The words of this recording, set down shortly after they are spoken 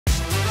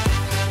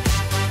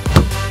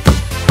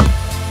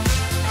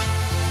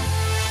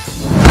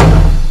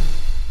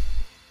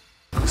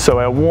So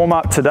our warm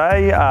up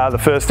today, the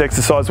first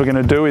exercise we're going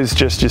to do is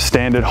just your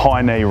standard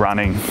high knee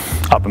running,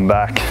 up and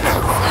back.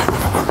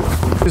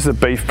 These are the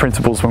beef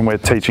principles when we're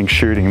teaching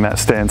shooting. That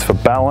stands for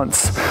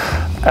balance,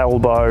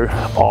 elbow,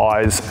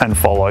 eyes, and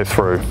follow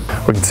through.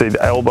 We can see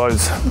the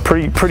elbows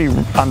pretty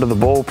under the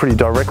ball, pretty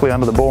directly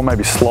under the ball,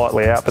 maybe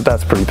slightly out, but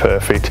that's pretty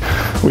perfect.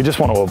 We just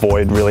want to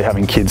avoid really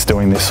having kids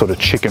doing this sort of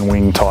chicken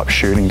wing type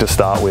shooting to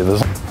start with.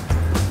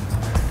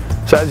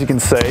 So as you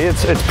can see,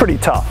 it's pretty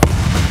tough.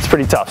 It's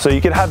pretty tough. So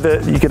you could have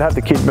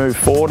the kid move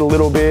forward a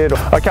little bit.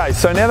 Okay,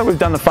 so now that we've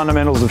done the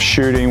fundamentals of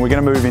shooting, we're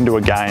going to move into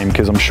a game,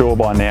 because I'm sure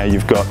by now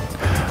you've got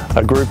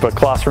a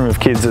classroom of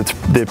kids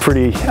they're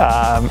pretty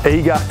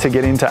eager to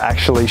get into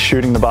actually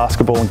shooting the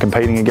basketball and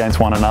competing against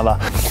one another.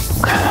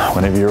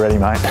 Whenever you're ready,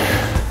 mate.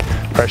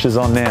 Pressure's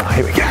on now.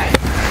 Here we go.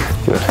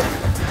 Good.